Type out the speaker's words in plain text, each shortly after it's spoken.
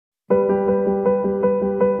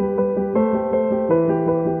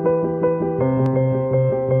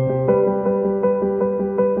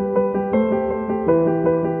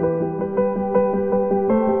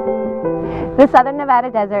The Southern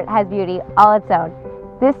Nevada desert has beauty all its own.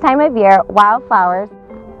 This time of year, wildflowers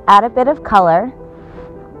add a bit of color.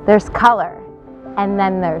 There's color, and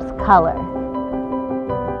then there's color.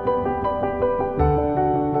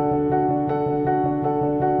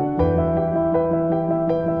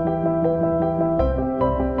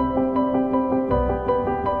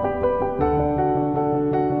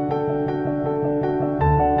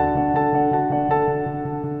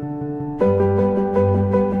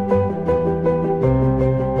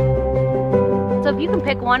 So if you can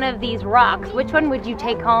pick one of these rocks, which one would you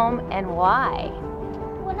take home and why?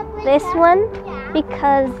 This one,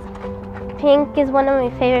 because pink is one of my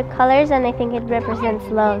favorite colors and I think it represents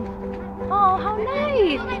love. Oh, how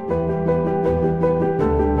nice!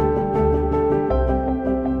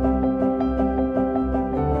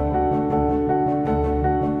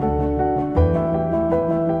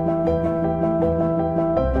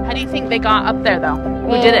 How do you think they got up there though?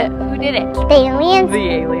 Who did it? Who did it? The aliens. The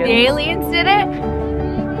aliens. The aliens did it?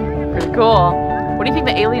 Pretty cool. What do you think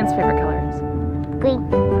the aliens' favorite color is? Green.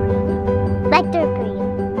 Like dark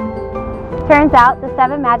green. Turns out the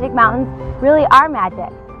 7 magic mountains really are magic.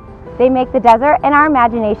 They make the desert and our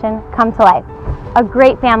imagination come to life. A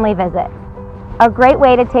great family visit. A great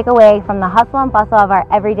way to take away from the hustle and bustle of our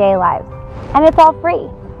everyday lives. And it's all free.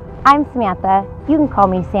 I'm Samantha. You can call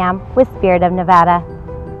me Sam with Spirit of Nevada.